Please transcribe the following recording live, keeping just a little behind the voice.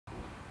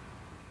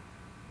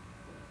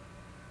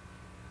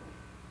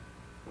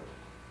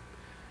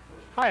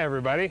Hi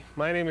everybody,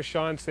 my name is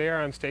Shawn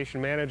Serre. I'm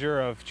station manager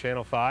of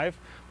Channel 5.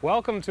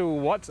 Welcome to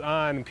What's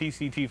on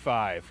PCT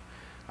 5.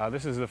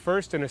 This is the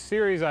first in a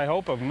series, I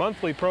hope, of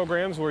monthly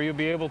programs where you'll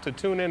be able to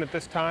tune in at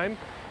this time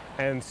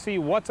and see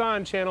what's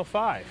on Channel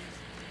 5.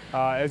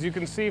 As you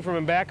can see from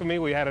the back of me,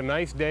 we had a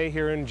nice day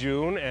here in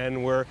June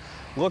and we're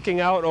looking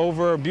out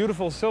over a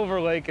beautiful Silver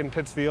Lake in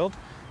Pittsfield.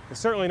 It's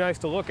certainly nice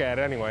to look at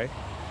anyway.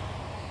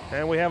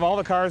 And we have all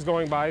the cars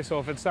going by, so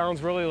if it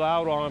sounds really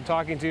loud while I'm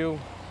talking to you,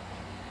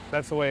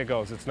 that's the way it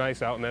goes. It's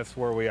nice out and that's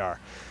where we are.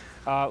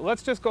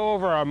 Let's just go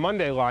over our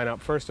Monday lineup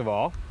first of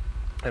all,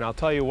 and I'll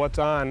tell you what's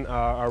on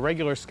our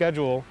regular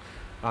schedule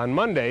on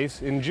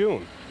Mondays in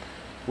June.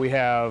 We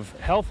have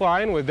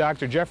Healthline with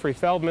Dr. Jeffrey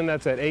Feldman.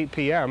 That's at 8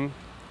 p.m.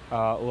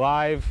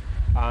 Live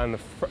on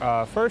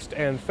the first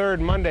and third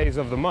Mondays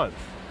of the month.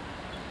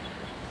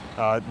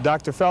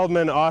 Dr.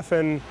 Feldman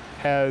often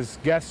has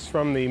guests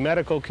from the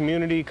medical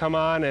community come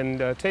on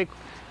and take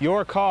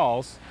your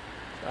calls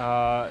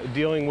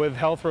dealing with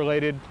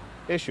health-related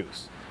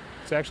issues.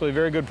 It's actually a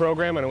very good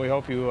program and we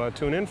hope you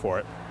tune in for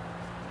it.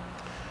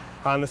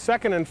 On the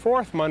second and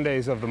fourth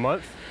Mondays of the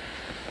month,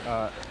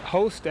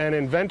 host and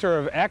inventor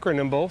of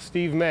Acronimble,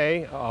 Steve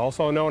May,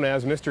 also known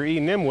as Mr. E.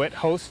 Nimwit,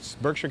 hosts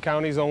Berkshire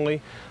County's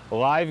only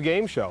live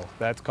game show.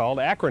 That's called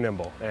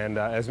Acronimble. And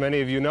as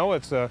many of you know,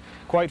 it's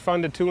quite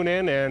fun to tune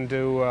in and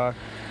to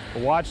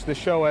watch the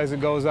show as it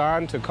goes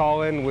on, to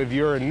call in with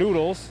your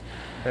noodles,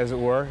 as it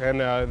were.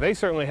 And they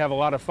certainly have a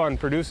lot of fun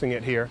producing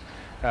it here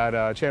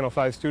at Channel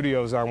 5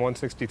 Studios on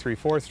 163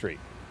 4th Street.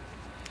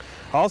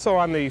 Also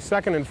on the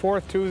second and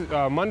fourth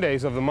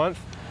Mondays of the month,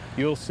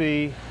 you'll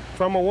see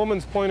From a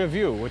Woman's Point of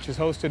View, which is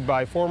hosted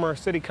by former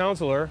City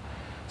Councilor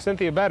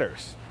Cynthia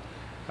Betters.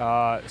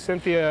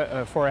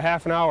 Cynthia, for a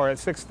half an hour at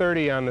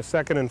 6:30 on the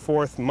second and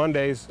fourth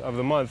Mondays of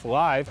the month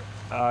live,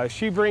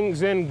 she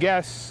brings in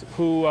guests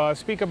who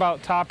speak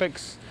about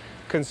topics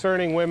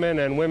concerning women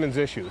and women's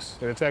issues.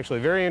 And it's actually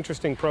a very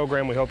interesting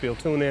program. We hope you'll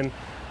tune in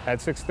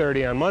at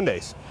 6:30 on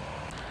Mondays.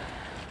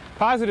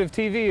 Positive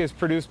TV is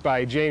produced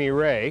by Janie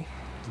Ray.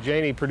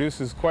 Janie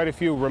produces quite a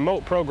few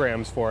remote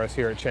programs for us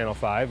here at Channel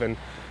 5, and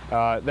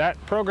that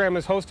program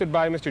is hosted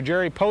by Mr.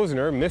 Jerry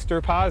Posner,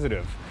 Mr.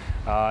 Positive.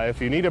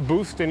 If you need a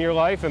boost in your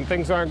life and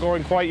things aren't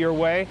going quite your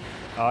way,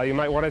 you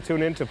might want to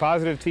tune in to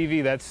Positive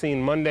TV. That's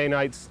seen Monday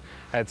nights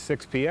at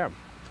 6 p.m.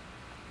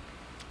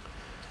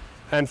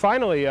 And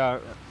finally,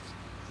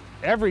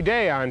 every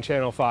day on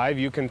Channel 5,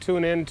 you can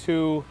tune in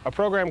to a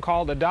program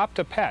called Adopt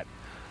a Pet,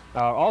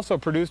 also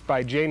produced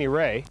by Janie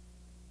Ray.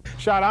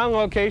 Shot on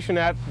location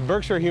at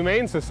Berkshire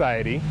Humane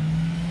Society.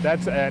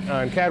 That's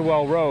on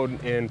Cadwell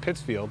Road in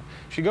Pittsfield.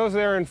 She goes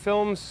there and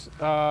films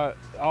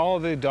all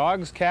of the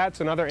dogs, cats,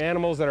 and other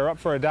animals that are up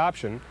for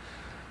adoption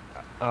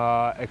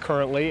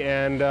currently,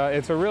 and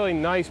it's a really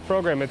nice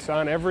program. It's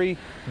on every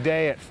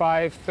day at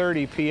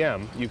 5:30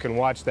 p.m. You can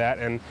watch that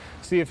and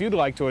see if you'd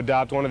like to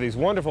adopt one of these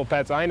wonderful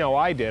pets. I know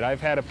I did.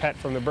 I've had a pet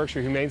from the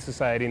Berkshire Humane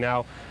Society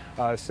now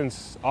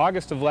since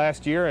August of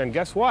last year, and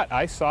guess what?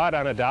 I saw it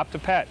on Adopt a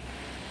Pet,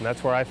 and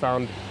that's where I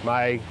found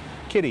my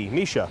kitty,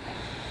 Misha.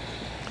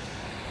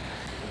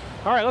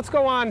 All right, let's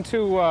go on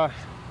to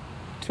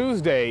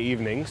Tuesday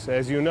evenings.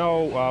 As you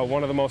know,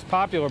 one of the most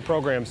popular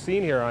programs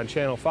seen here on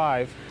Channel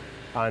 5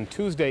 on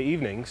Tuesday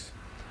evenings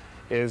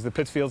is the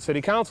Pittsfield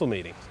City Council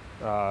meeting.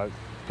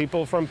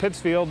 People from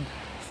Pittsfield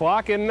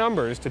flock in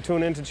numbers to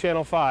tune into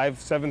Channel 5,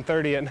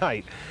 7:30 at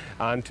night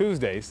on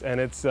Tuesdays, and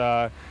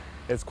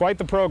it's quite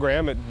the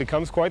program. It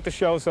becomes quite the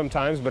show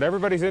sometimes, but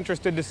everybody's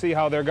interested to see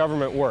how their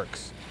government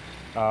works.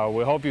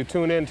 We hope you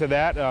tune in to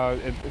that.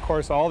 Of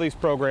course, all these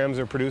programs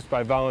are produced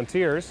by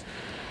volunteers,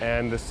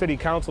 and the City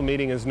Council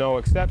meeting is no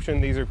exception.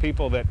 These are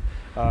people that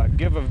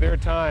give of their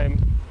time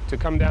to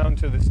come down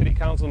to the City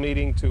Council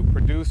meeting to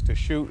produce, to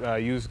shoot,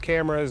 use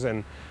cameras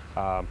and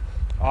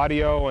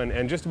audio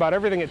and just about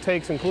everything it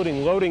takes,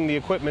 including loading the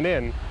equipment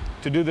in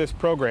to do this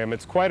program.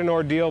 It's quite an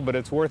ordeal, but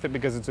it's worth it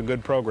because it's a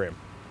good program.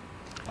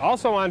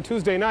 Also on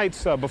Tuesday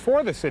nights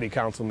before the City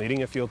Council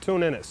meeting, if you'll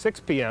tune in at 6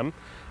 p.m.,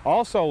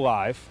 also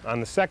live on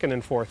the second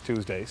and fourth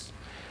Tuesdays,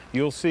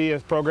 you'll see a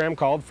program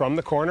called From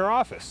the Corner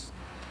Office.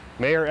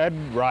 Mayor Ed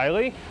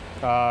Riley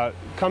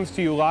comes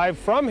to you live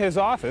from his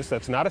office.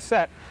 That's not a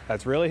set,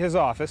 that's really his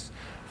office,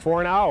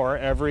 for an hour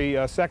every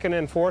second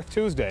and fourth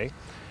Tuesday.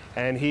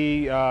 And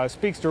he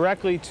speaks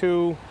directly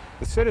to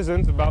the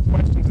citizens about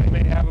questions they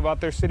may have about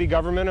their city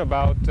government,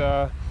 about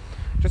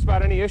just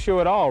about any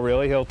issue at all,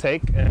 really, he'll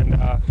take. And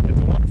it's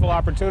a wonderful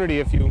opportunity.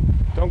 If you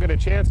don't get a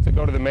chance to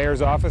go to the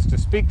mayor's office to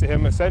speak to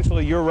him,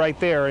 essentially you're right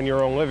there in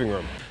your own living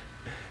room.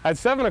 At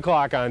 7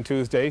 o'clock on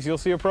Tuesdays, you'll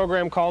see a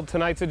program called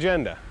Tonight's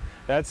Agenda.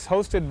 That's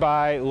hosted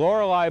by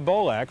Lorelei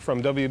Bolak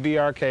from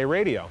WBRK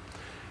Radio.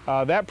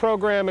 That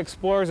program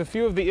explores a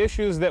few of the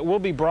issues that will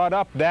be brought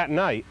up that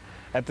night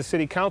at the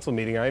City Council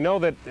meeting. I know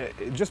that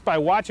just by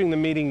watching the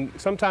meeting,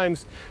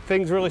 sometimes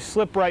things really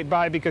slip right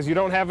by because you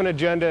don't have an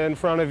agenda in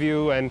front of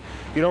you and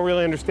you don't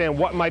really understand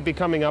what might be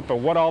coming up or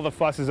what all the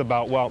fuss is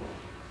about. Well,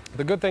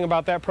 The good thing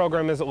about that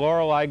program is that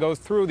Lorelei goes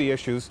through the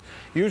issues,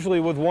 usually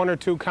with one or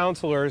two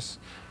counselors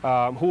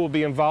who will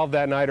be involved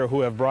that night or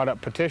who have brought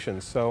up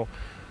petitions. So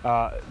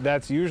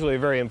that's usually a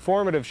very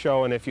informative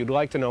show, and if you'd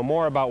like to know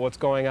more about what's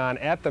going on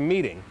at the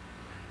meeting,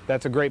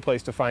 that's a great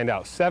place to find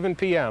out. 7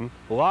 p.m.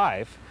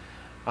 live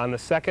on the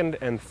 2nd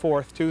and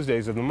 4th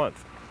Tuesdays of the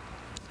month.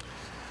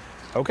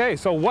 Okay,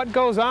 so what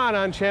goes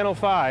on Channel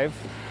 5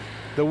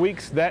 the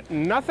weeks that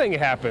nothing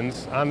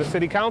happens on the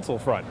City Council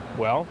front?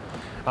 Well,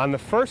 on the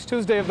first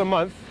Tuesday of the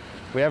month,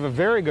 we have a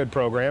very good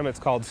program. It's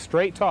called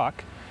Straight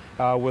Talk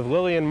with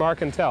Lillian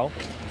Marcantel.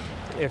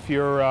 If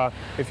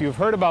you've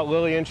heard about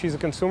Lillian, she's a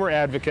consumer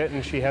advocate,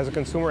 and she has a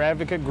consumer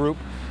advocate group.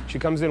 She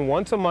comes in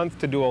once a month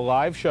to do a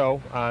live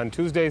show on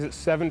Tuesdays at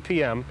 7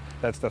 p.m.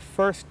 That's the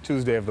first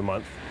Tuesday of the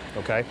month,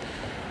 okay?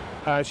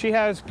 She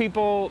has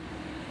people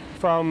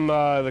from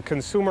the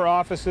consumer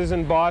offices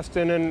in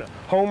Boston and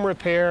home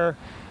repair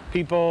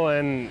people,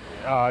 and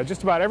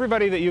just about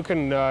everybody that you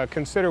can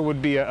consider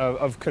would be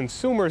of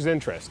consumers'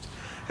 interest.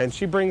 And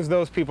she brings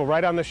those people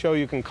right on the show.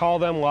 You can call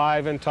them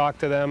live and talk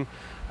to them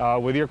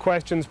with your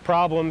questions,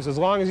 problems. As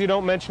long as you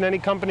don't mention any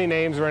company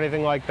names or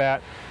anything like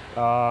that,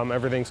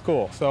 everything's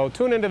cool. So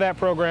tune into that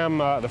program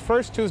the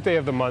first Tuesday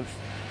of the month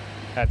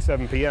at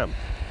 7 p.m.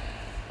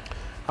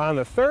 On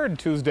the third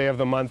Tuesday of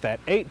the month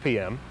at 8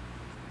 p.m.,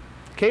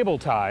 Cable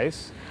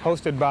Ties,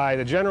 hosted by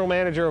the general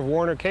manager of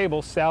Warner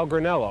Cable, Sal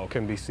Granello,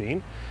 can be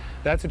seen.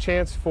 That's a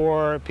chance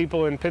for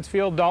people in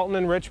Pittsfield, Dalton,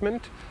 and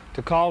Richmond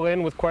to call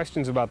in with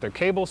questions about their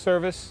cable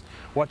service,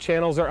 what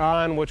channels are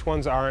on, which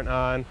ones aren't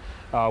on,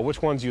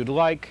 which ones you'd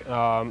like,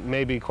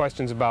 maybe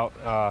questions about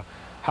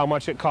how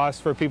much it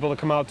costs for people to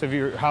come out to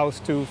your house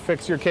to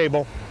fix your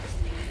cable.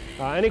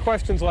 Any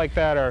questions like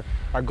that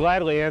are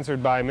gladly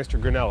answered by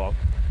Mr. Granello,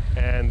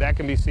 and that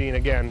can be seen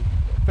again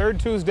third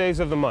Tuesdays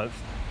of the month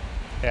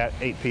at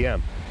 8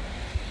 p.m.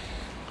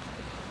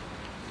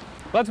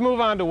 Let's move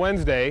on to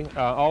Wednesday.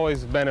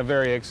 Always been a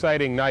very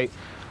exciting night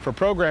for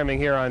programming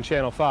here on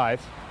Channel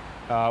 5.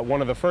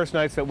 One of the first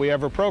nights that we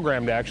ever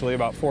programmed, actually,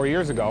 about 4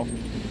 years ago.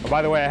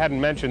 By the way, I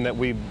hadn't mentioned that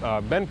we've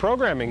been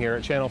programming here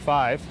at Channel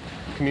 5,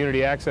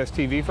 Community Access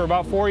TV, for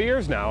about 4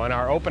 years now, and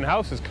our open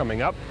house is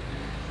coming up.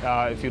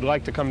 If you'd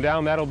like to come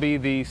down, that'll be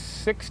the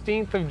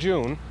 16th of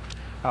June.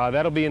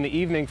 That'll be in the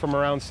evening from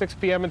around 6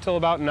 p.m. until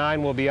about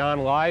 9. We'll be on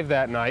live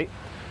that night.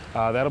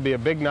 That'll be a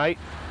big night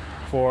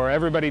for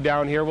everybody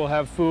down here. We'll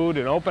have food,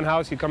 an open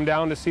house. You come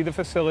down to see the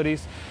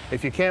facilities.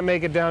 If you can't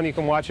make it down, you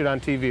can watch it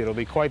on TV. It'll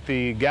be quite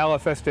the gala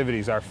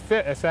festivities.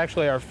 It's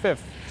actually our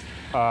 5th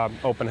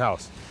open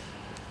house.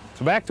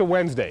 So back to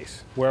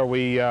Wednesdays, where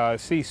we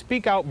see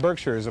Speak Out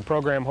Berkshire, is a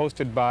program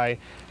hosted by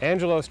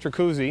Angelo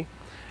Stracuzzi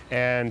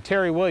and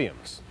Terry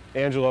Williams.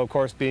 Angelo, of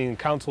course, being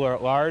counselor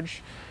at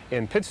large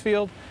in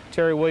Pittsfield.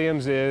 Terry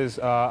Williams is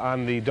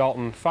on the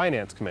Dalton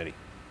Finance Committee.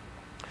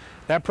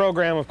 That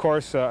program, of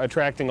course,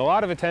 attracting a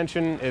lot of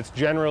attention. It's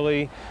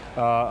generally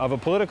of a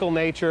political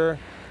nature,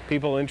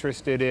 people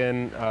interested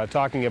in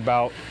talking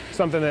about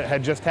something that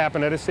had just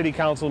happened at a city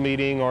council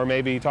meeting, or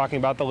maybe talking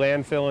about the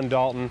landfill in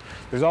Dalton.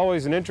 There's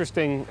always an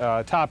interesting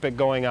topic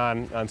going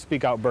on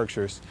Speak Out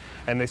Berkshires,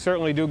 and they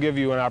certainly do give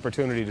you an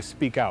opportunity to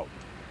speak out.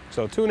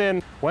 So tune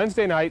in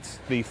Wednesday nights,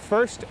 the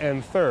first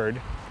and third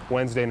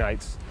Wednesday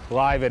nights,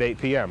 live at 8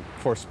 p.m.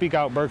 for Speak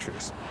Out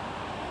Berkshires.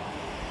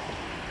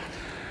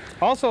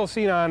 Also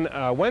seen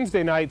on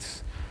Wednesday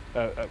nights,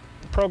 a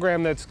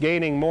program that's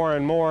gaining more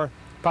and more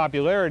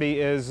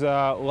popularity is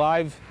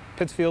live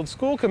Pittsfield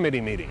School Committee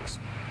meetings.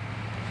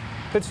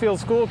 Pittsfield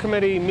School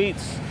Committee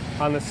meets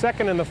on the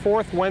 2nd and the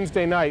 4th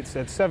Wednesday nights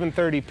at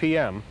 7:30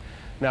 p.m.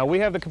 Now, we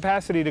have the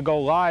capacity to go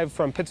live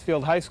from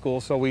Pittsfield High School,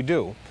 so we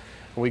do.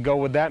 We go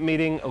with that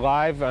meeting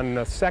live on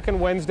the 2nd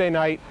Wednesday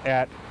night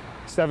at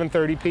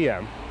 7:30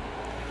 p.m.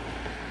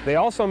 They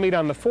also meet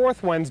on the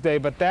 4th Wednesday,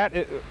 but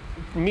that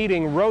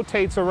meeting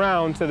rotates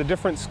around to the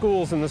different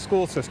schools in the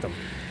school system,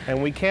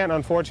 and we can't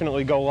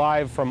unfortunately go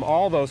live from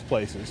all those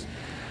places.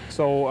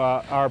 So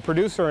our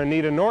producer,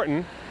 Anita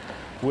Norton,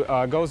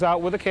 goes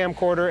out with a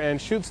camcorder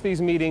and shoots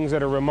these meetings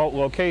at a remote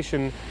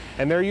location,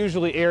 and they're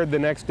usually aired the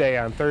next day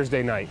on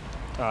Thursday night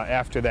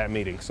after that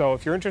meeting. So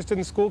if you're interested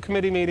in school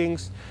committee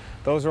meetings,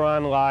 those are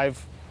on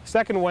live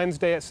 2nd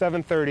Wednesday at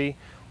 7:30,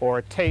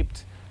 or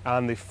taped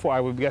on the,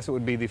 I would guess it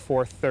would be the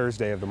 4th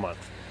Thursday of the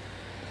month.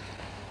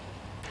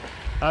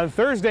 On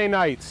Thursday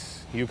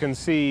nights, you can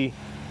see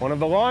one of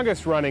the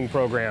longest running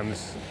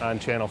programs on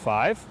Channel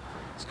 5.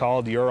 It's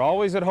called You're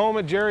Always at Home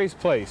at Jerry's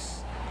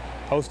Place,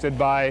 hosted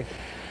by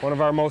one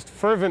of our most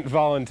fervent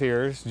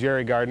volunteers,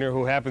 Jerry Gardner,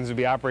 who happens to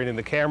be operating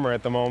the camera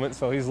at the moment,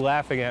 so he's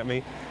laughing at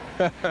me.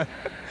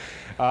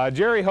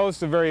 Jerry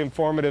hosts a very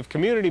informative,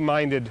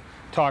 community-minded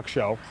talk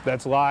show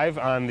that's live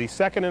on the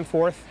 2nd and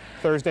 4th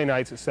Thursday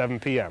nights at 7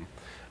 p.m.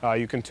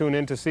 You can tune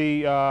in to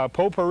see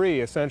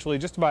potpourri, essentially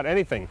just about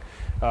anything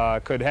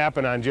could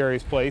happen on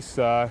Jerry's Place.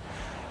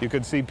 You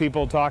could see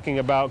people talking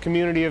about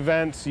community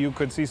events. You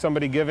could see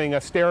somebody giving a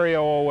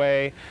stereo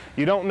away.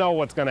 You don't know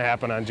what's going to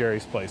happen on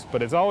Jerry's Place,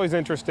 but it's always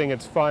interesting.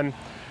 It's fun.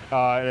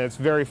 and it's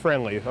very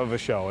friendly of a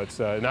show. It's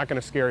not going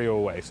to scare you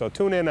away. So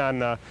tune in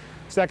on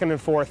second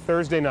and fourth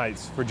Thursday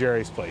nights for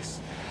Jerry's Place.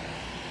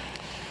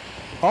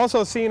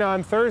 Also seen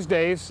on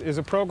Thursdays is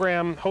a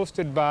program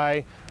hosted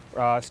by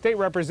State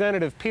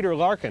Representative Peter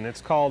Larkin.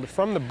 It's called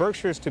From the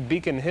Berkshires to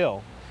Beacon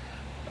Hill.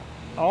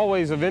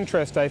 Always of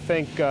interest, I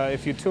think,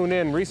 if you tune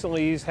in.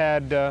 Recently he's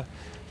had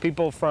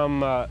people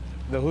from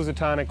the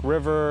Housatonic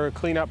River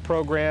cleanup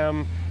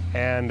program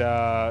and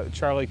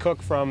Charlie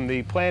Cook from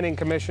the Planning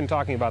Commission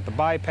talking about the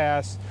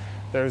bypass.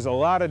 There's a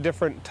lot of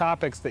different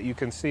topics that you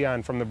can see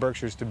on From the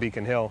Berkshires to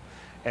Beacon Hill,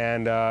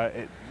 and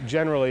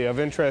generally of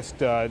interest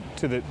to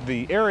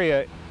the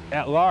area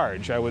at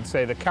large, I would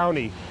say, the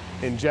county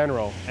in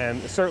general,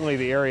 and certainly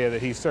the area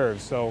that he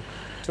serves. So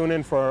tune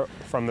in for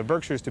From the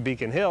Berkshires to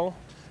Beacon Hill,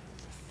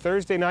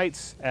 Thursday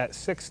nights at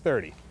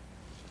 6:30.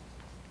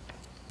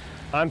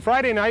 On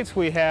Friday nights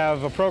we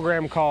have a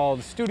program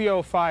called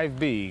Studio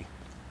 5B,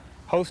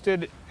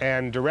 hosted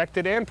and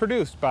directed and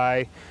produced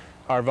by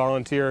our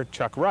volunteer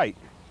Chuck Wright.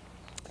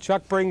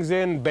 Chuck brings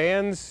in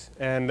bands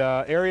and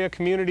area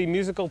community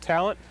musical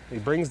talent. He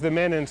brings them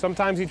in and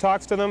sometimes he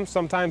talks to them,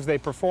 sometimes they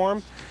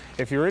perform.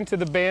 If you're into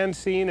the band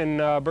scene in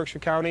Berkshire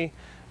County,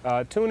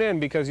 tune in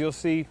because you'll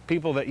see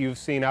people that you've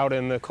seen out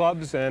in the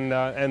clubs and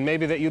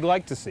maybe that you'd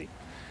like to see.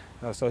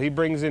 So he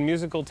brings in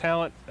musical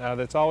talent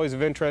that's always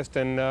of interest,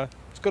 and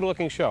it's a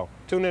good-looking show.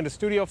 Tune in to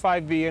Studio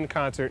 5B in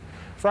concert,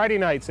 Friday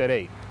nights at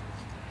 8.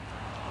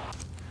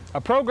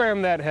 A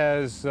program that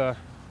has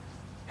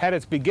had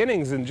its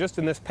beginnings just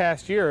in this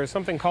past year is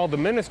something called the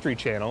Ministry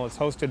Channel. It's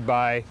hosted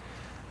by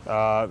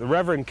the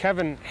Reverend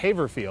Kevin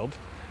Haverfield.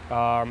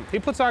 He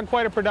puts on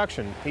quite a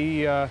production.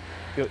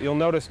 You'll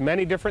notice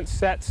many different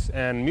sets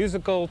and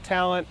musical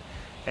talent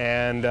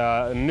and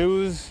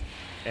news.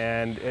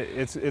 And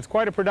it's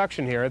quite a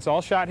production here. It's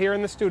all shot here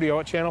in the studio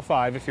at Channel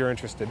 5 if you're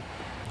interested.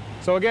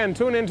 So again,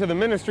 tune in to the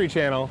Ministry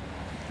Channel,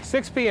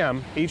 6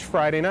 p.m. each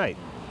Friday night.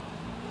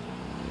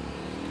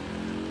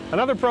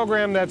 Another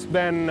program that's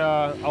been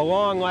a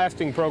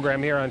long-lasting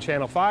program here on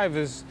Channel 5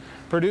 is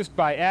produced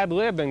by Ad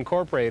Lib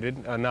Incorporated,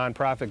 a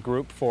nonprofit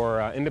group for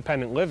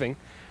independent living.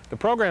 The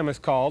program is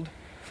called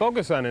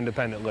Focus on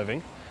Independent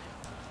Living,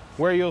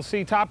 where you'll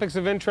see topics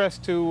of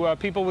interest to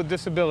people with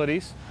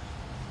disabilities.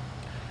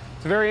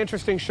 It's a very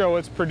interesting show.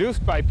 It's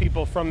produced by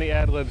people from the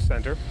Ad Lib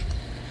Center.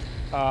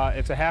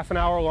 It's a half an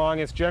hour long.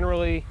 It's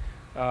generally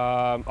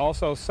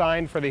also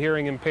signed for the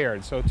hearing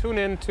impaired. So tune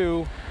in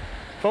to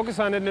Focus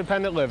on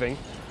Independent Living,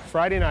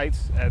 Friday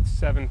nights at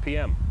 7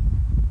 p.m.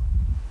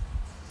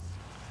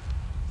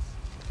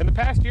 In the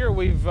past year,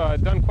 we've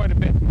done quite a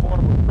bit more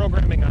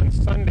programming on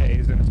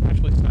Sundays, and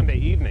especially Sunday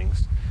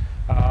evenings.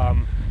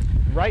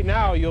 Right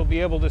now, you'll be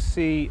able to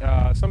see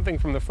something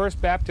from the First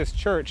Baptist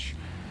Church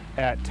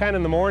at 10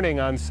 in the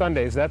morning on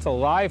Sundays. That's a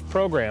live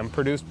program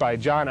produced by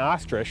John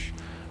Ostrich,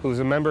 who's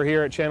a member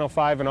here at Channel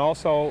 5 and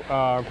also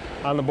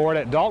on the board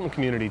at Dalton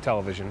Community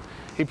Television.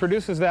 He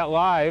produces that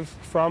live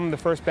from the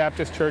First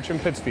Baptist Church in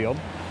Pittsfield,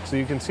 so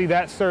you can see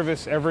that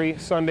service every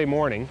Sunday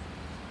morning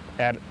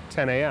at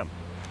 10 a.m.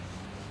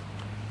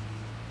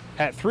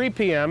 At 3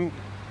 p.m.,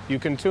 you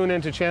can tune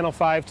into Channel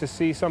 5 to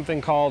see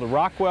something called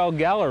Rockwell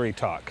Gallery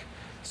Talk,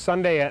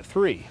 Sunday at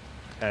 3.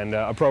 And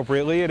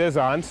appropriately, it is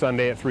on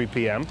Sunday at 3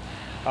 p.m.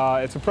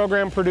 It's a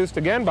program produced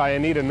again by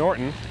Anita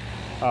Norton,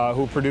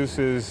 who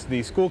produces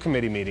the school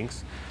committee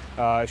meetings.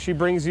 She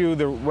brings you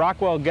the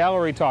Rockwell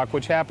Gallery Talk,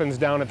 which happens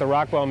down at the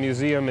Rockwell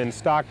Museum in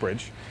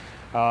Stockbridge.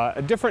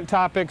 Different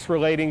topics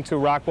relating to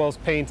Rockwell's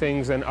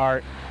paintings and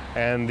art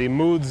and the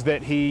moods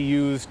that he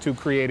used to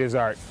create his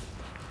art.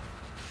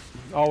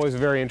 Always a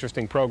very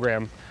interesting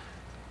program.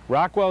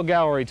 Rockwell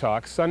Gallery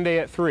Talk, Sunday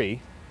at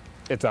 3.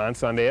 It's on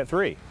Sunday at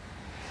 3.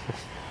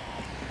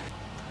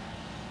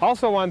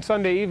 Also on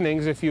Sunday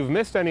evenings, if you've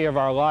missed any of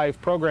our live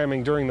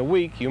programming during the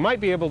week, you might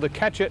be able to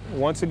catch it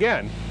once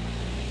again.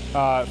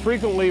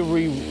 Frequently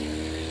we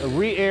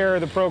re-air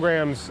the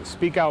programs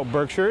Speak Out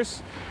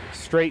Berkshires,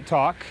 Straight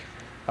Talk,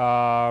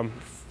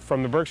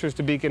 From the Berkshires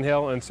to Beacon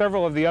Hill, and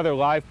several of the other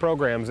live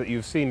programs that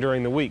you've seen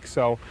during the week.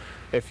 So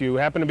if you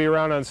happen to be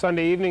around on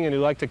Sunday evening and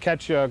you'd like to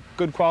catch a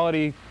good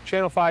quality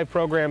Channel 5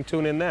 program,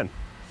 tune in then.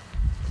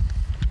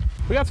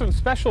 We got some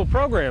special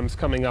programs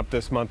coming up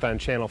this month on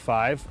Channel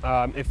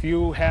 5. If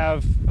you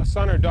have a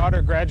son or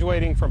daughter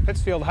graduating from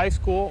Pittsfield High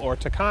School or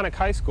Taconic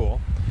High School,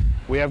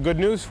 we have good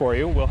news for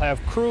you. We'll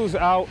have crews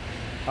out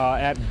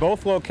at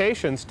both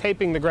locations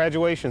taping the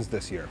graduations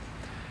this year.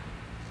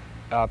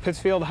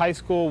 Pittsfield High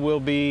School will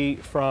be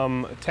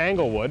from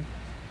Tanglewood,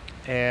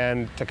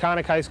 and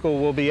Taconic High School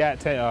will be at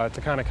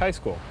Taconic High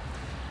School.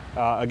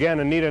 Again,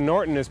 Anita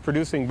Norton is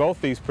producing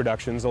both these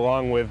productions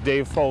along with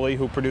Dave Foley,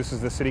 who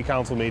produces the city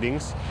council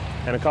meetings,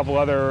 and a couple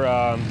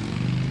other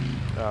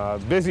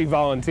busy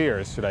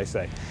volunteers, should I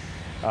say.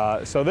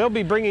 So they'll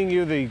be bringing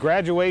you the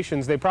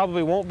graduations. They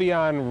probably won't be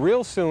on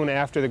real soon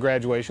after the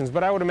graduations,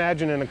 but I would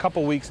imagine in a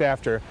couple weeks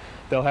after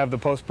they'll have the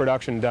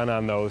post-production done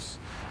on those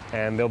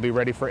and they'll be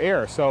ready for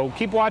air. So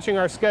keep watching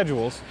our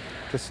schedules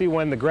to see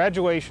when the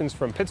graduations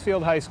from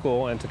Pittsfield High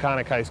School and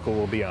Taconic High School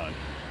will be on.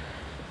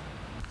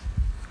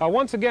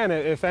 Once again,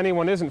 if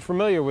anyone isn't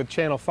familiar with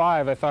Channel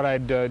 5, I thought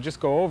I'd just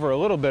go over a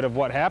little bit of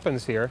what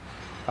happens here.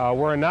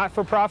 We're a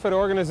not-for-profit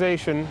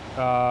organization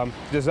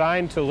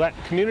designed to let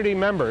community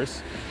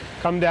members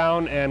come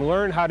down and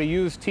learn how to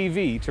use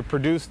TV to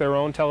produce their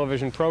own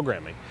television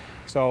programming.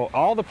 So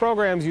all the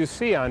programs you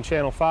see on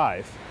Channel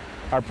 5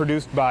 are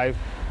produced by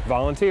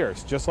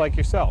volunteers, just like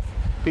yourself.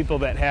 People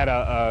that had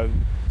a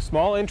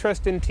small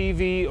interest in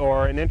TV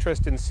or an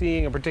interest in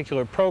seeing a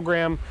particular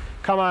program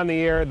come on the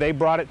air. They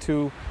brought it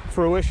to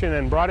fruition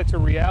and brought it to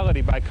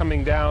reality by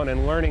coming down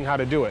and learning how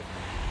to do it.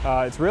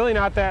 It's really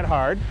not that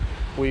hard.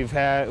 We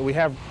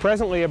have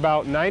presently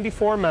about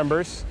 94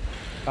 members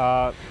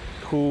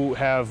who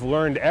have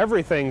learned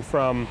everything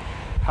from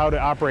how to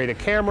operate a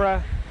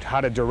camera,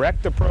 how to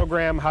direct the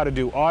program, how to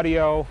do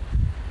audio,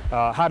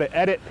 how to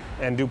edit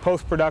and do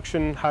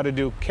post-production, how to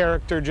do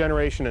character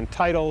generation and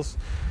titles.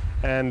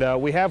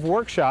 And we have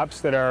workshops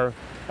that are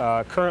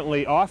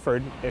currently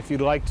offered. If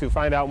you'd like to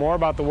find out more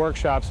about the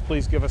workshops,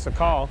 please give us a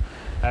call.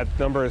 That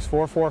number is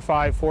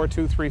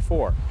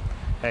 445-4234.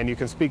 And you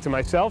can speak to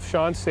myself,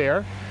 Shawn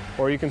Serre,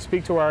 or you can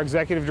speak to our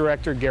Executive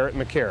Director, Garrett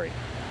McCary.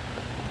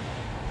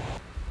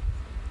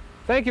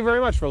 Thank you very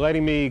much for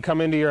letting me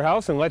come into your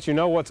house and let you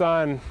know what's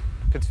on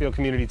Pittsfield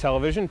Community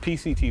Television,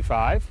 PCT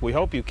 5. We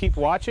hope you keep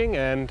watching,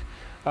 and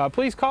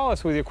please call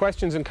us with your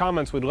questions and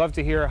comments. We'd love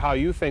to hear how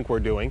you think we're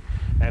doing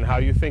and how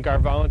you think our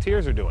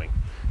volunteers are doing.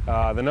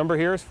 The number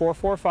here is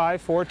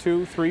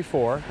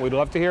 445-4234. We'd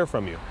love to hear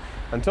from you.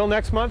 Until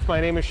next month, my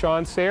name is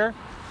Shawn Serre.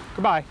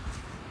 Goodbye.